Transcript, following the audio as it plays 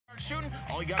shooting,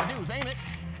 all you gotta do is aim it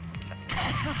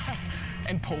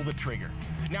and pull the trigger.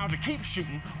 Now to keep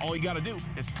shooting, all you gotta do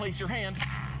is place your hand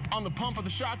on the pump of the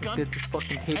shotgun. Let's get this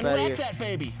fucking tape and out of rack here. that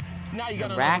baby. Now you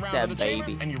got Rack another round that of the chamber,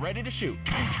 baby. and you're ready to shoot.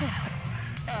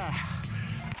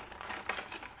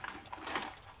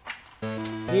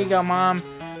 Here you go, Mom.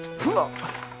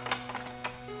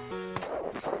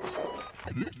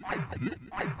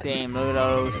 Damn, look at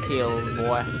all those kills,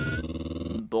 boy.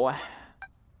 Boy.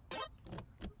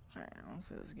 Alright, let's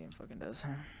see what this game fucking does.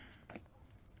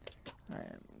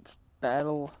 Alright,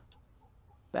 Battle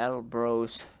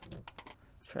Bros.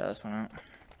 Let's try this one out.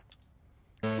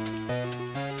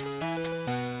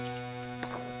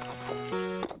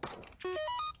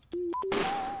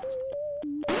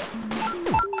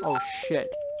 Oh shit.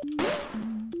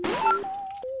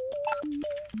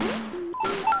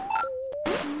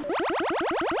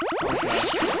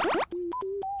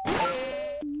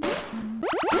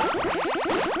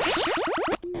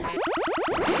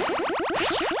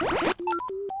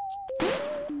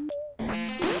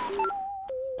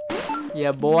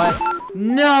 Yeah, boy.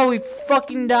 No, he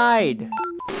fucking died.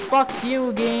 Fuck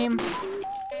you, game.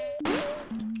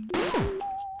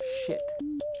 Shit.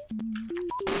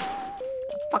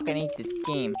 I fucking hate this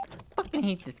game. Fucking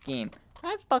hate this game.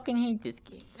 I fucking hate this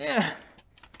game.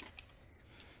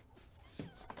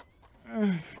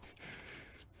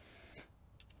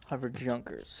 Hover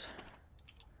Junkers.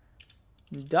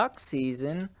 Duck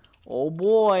season. Oh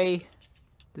boy.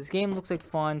 This game looks like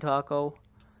fun, Taco.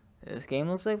 This game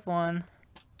looks like fun.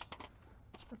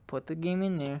 Put the game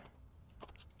in there.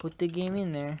 Put the game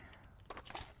in there.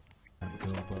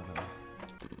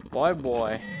 Boy,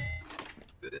 boy.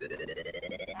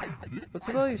 What's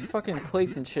with all these fucking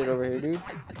plates and shit over here, dude?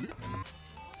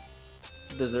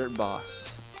 Dessert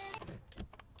boss.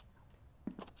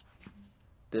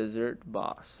 Dessert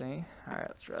boss, eh? Alright,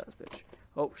 let's try this bitch.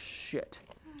 Oh, shit.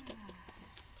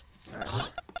 Right.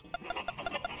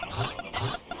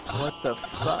 What the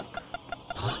fuck?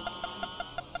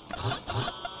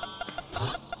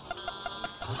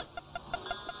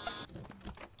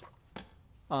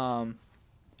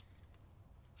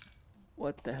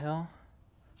 What the hell?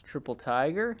 Triple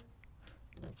Tiger?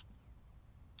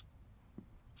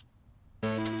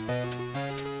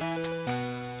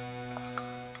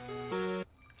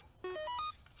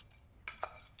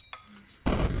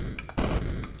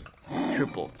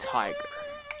 Triple Tiger.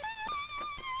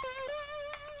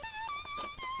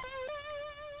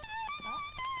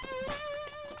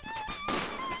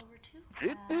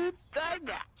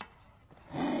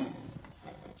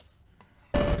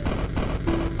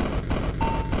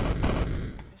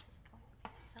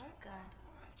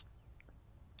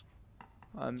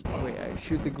 Wait, I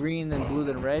shoot the green, then blue,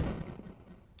 then red?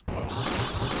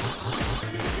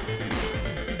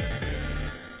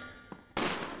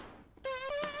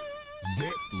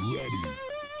 Get ready.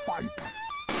 Fight.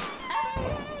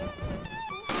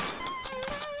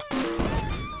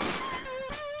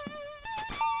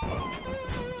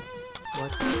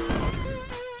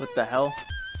 What the hell?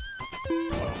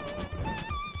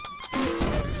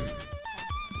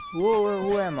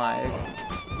 Who am I?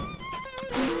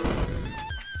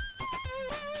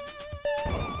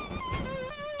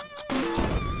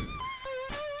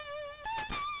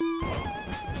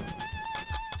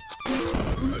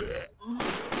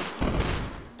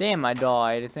 Damn, I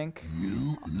died, I think.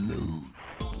 You lose.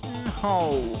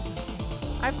 No.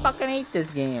 I fucking hate this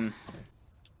game.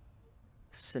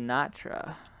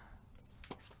 Sinatra.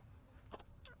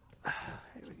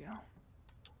 Here we go.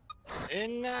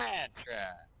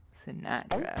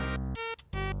 Sinatra.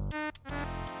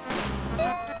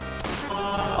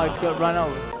 Oh, I just got run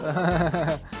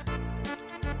over.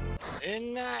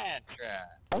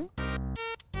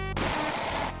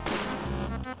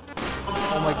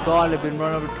 Oh my god, I've been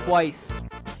run over twice.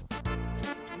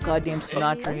 Goddamn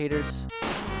Sinatra haters.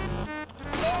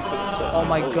 Oh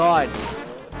my god.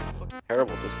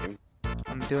 Terrible this game.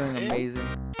 I'm doing amazing.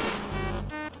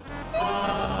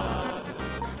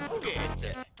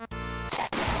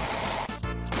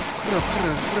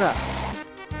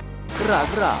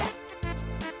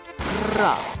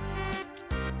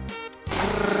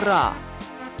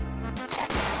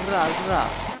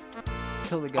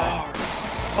 Kill the guy.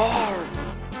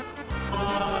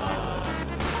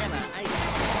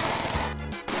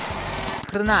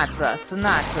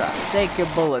 Sinatra, take your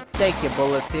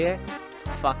bullets here,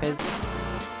 fuckers.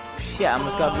 Shit, I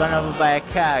almost got run over by a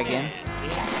car again.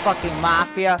 Fucking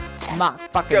mafia,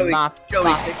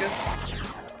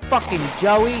 fucking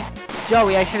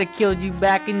Joey, I should have killed you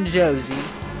back in Josie.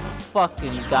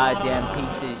 Fucking goddamn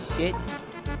piece of shit.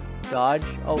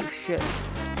 Dodge, oh shit.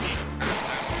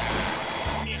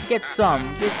 Get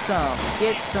some, get some,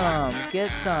 get some, get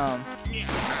some.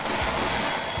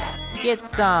 Get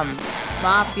some,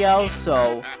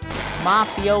 mafioso.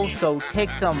 Mafioso,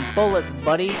 take some bullets,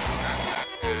 buddy.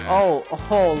 Oh,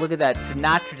 look at that.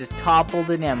 Sinatra just toppled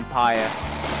an empire.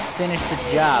 Finished the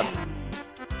job.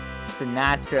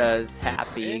 Sinatra's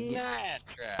happy.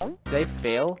 Did they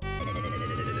fail?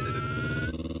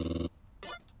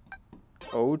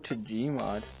 O to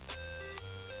Gmod.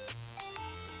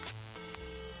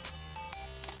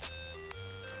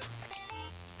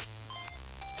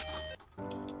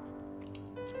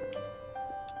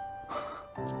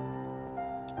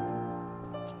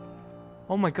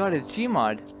 Oh my god, it's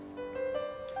Gmod.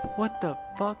 What the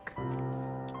fuck?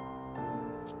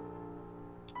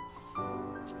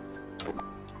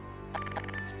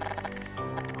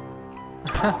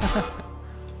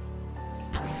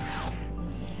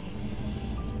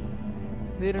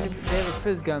 They have a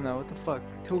fizz gun though, what the fuck?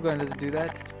 Tool gun doesn't do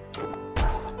that.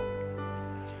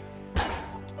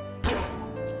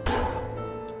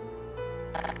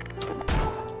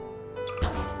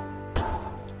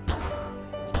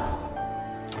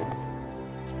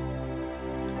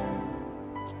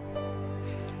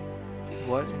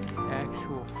 What in the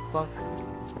actual fuck?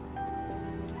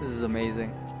 This is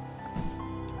amazing.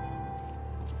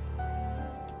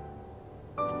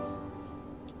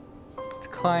 It's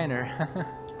Kleiner.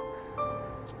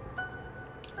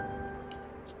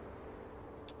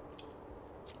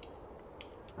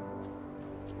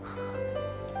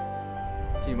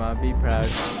 Gmod, be proud.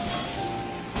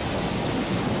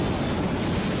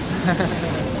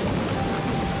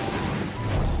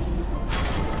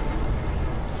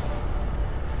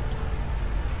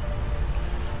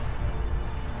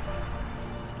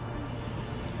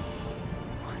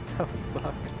 What the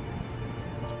fuck?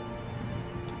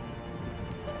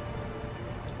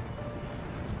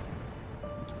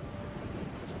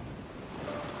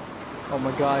 Oh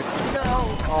my god.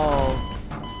 No! Oh.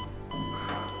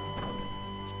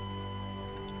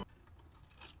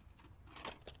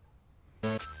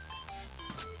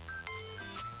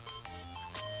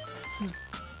 This is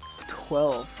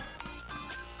 12.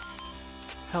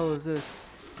 Hell is this?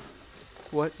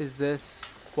 What is this?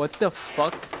 What the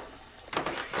fuck?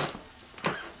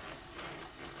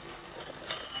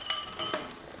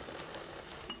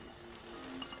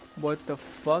 What the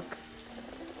fuck?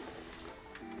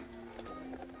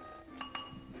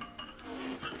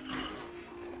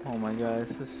 Oh my god,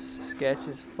 this is sketch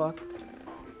as fuck.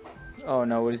 Oh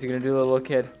no, what is he gonna do, little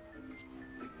kid?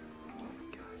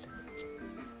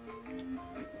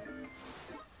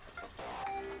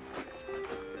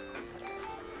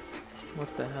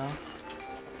 What the hell?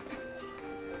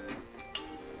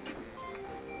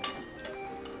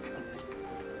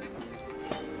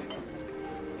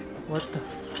 What the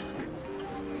fuck?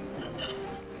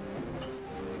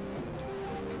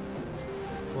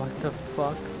 What the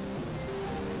fuck?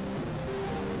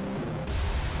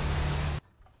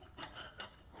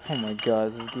 Oh my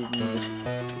god, this is giving me just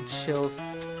fucking chills.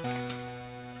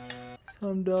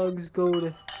 Some dogs go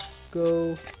to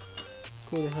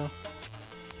hell.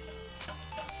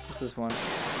 What's this one?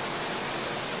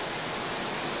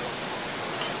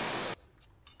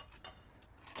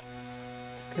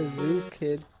 Kazoo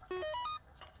Kid.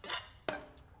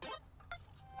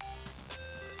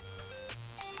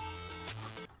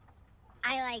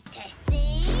 I like to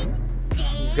sing,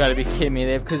 dance. You've got to be kidding me.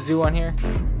 They have Kazoo on here.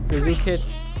 Kazoo Kid.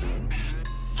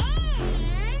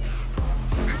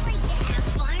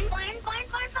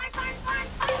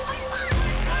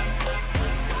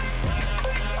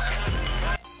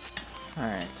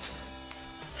 Alright.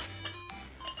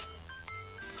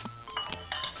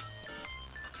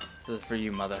 This is for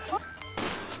you, mother.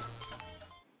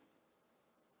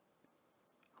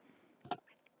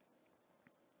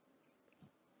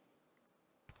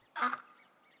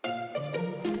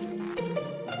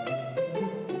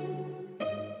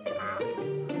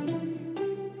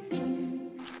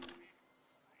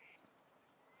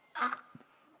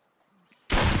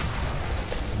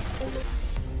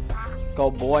 Let's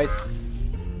go, boys.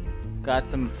 Got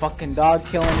some fucking dog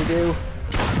killing to do.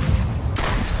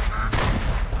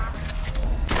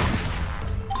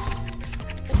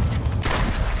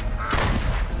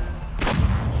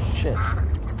 Shit.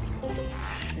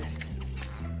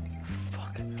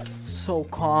 Fuck. So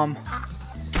calm.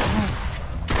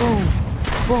 Boom.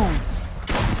 Boom.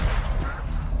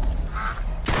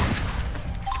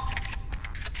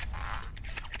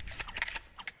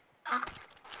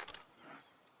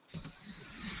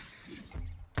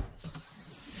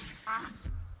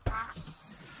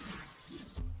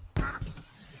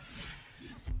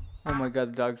 Oh my god,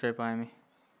 the dog's right behind me.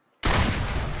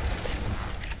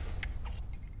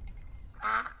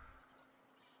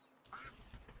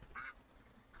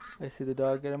 I see the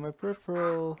dog out of my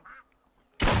peripheral.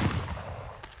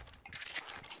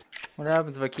 What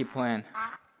happens if I keep playing?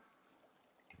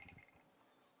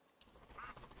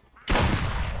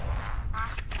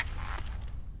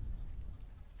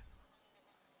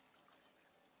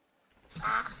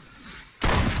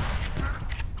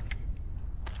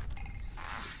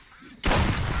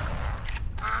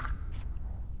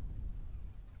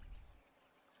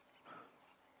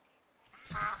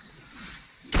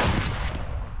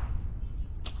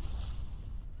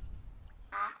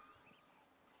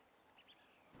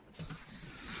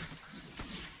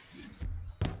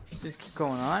 Just keep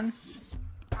going on.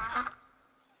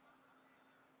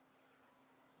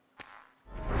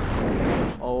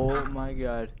 Oh my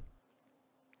god.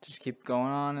 Just keep going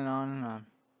on and on and on.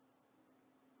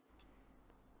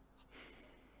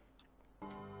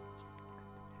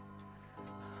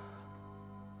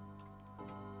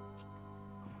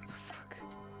 What the fuck?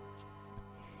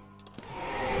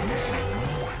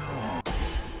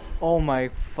 Oh my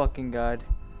fucking god.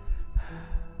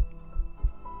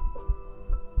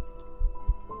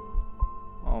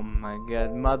 Oh my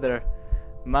god, mother,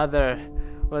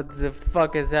 what the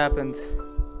fuck has happened?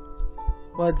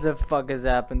 What the fuck has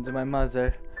happened to my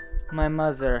mother? My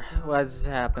mother, what's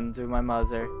happened to my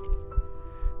mother?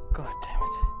 God damn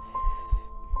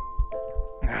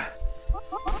it.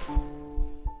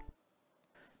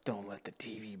 Don't let the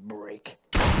TV break.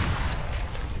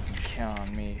 Count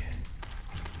on me.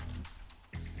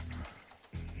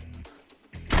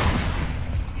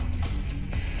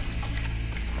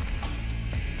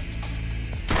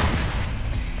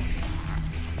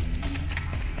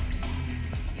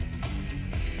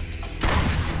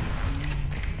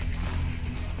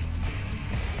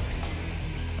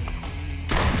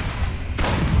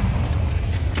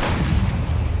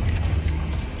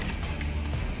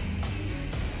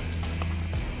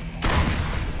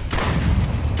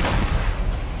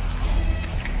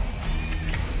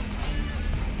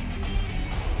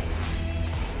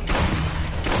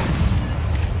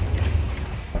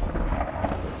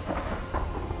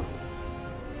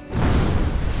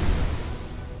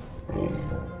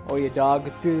 Oh yeah, dog,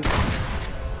 let's do this.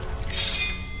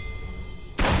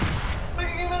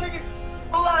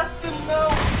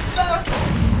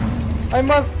 I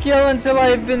must kill until I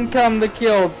have become the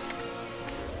killed.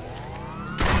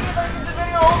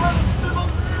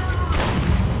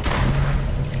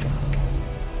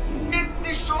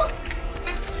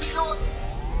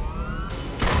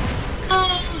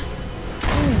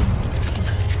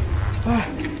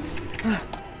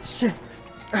 Shit.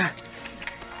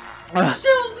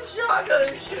 Shoot the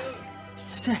shotgun, shoot!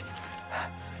 Shit.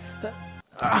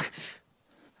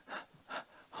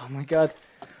 Oh my god.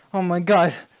 Oh my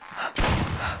god.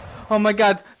 Oh my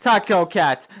god. Taco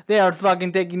Cat. They are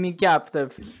fucking taking me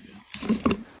captive.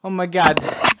 Oh my god.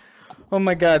 Oh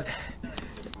my god.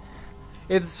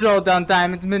 It's showdown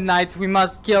time. It's midnight. We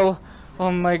must kill.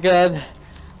 Oh my god.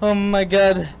 Oh my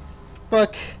god.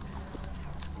 Fuck.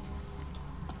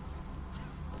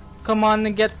 Come on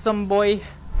and get some, boy.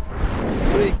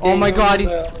 Oh my god,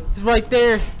 he's right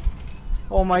there.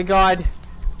 Oh my god.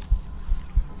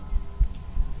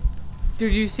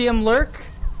 Dude, you see him lurk?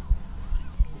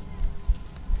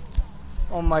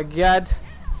 Oh my god.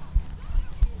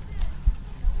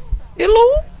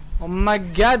 Hello? Oh my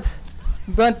god.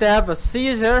 I'm going to have a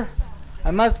seizure.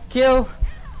 I must kill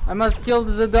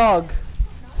the dog.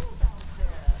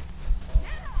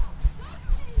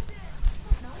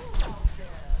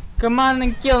 Come on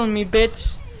and kill me,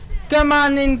 bitch. Come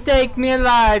on and take me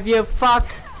alive, you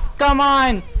fuck. Come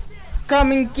on.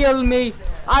 Come and kill me.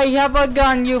 I have a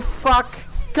gun, you fuck.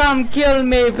 Come kill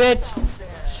me, bitch.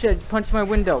 Shit, punch my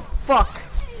window. Fuck.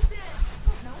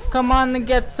 Come on and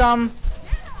get some.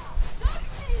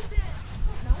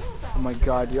 Oh my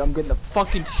god, dude, I'm getting the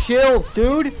fucking chills,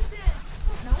 dude.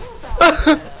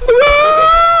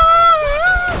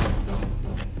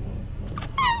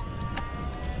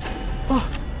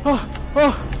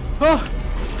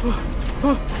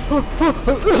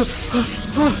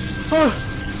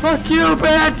 Fuck you,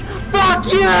 bitch! Fuck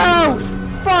you!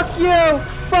 Fuck you!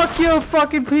 Fuck you,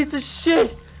 fucking piece of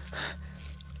shit!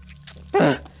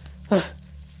 Oh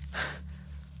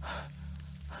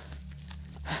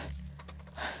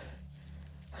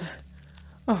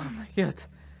my god.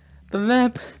 The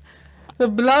lamp. The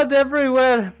blood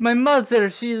everywhere. My mother,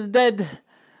 she is dead.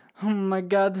 Oh my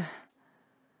god.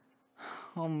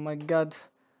 Oh my god.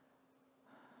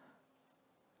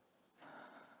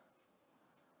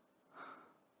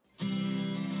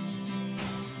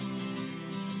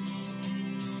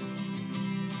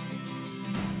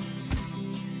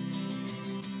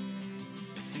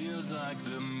 Feels like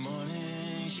the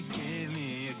morning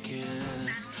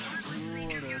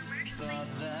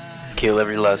Kill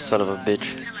every last son of a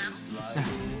bitch.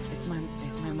 It's my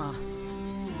mom.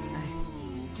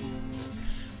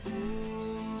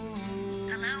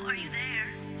 Hello, are you there?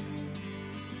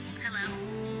 Hello?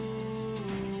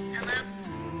 Hello?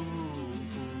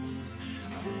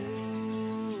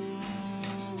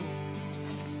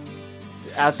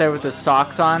 Out there with the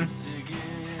socks on.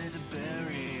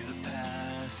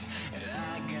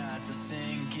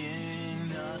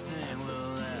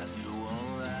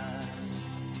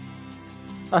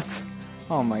 What?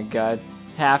 Oh my god.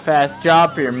 Half-ass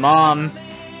job for your mom.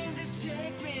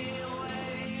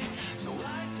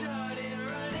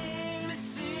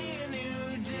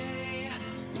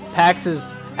 Packs his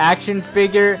action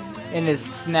figure and his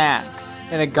snacks.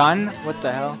 And a gun? What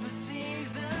the hell?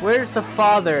 Where's the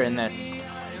father in this?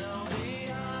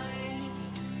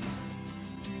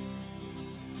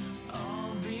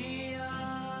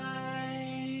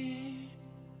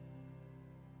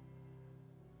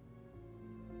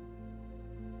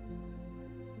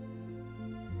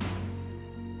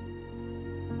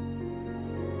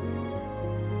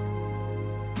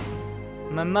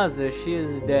 My mother, she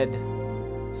is dead.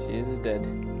 She is dead.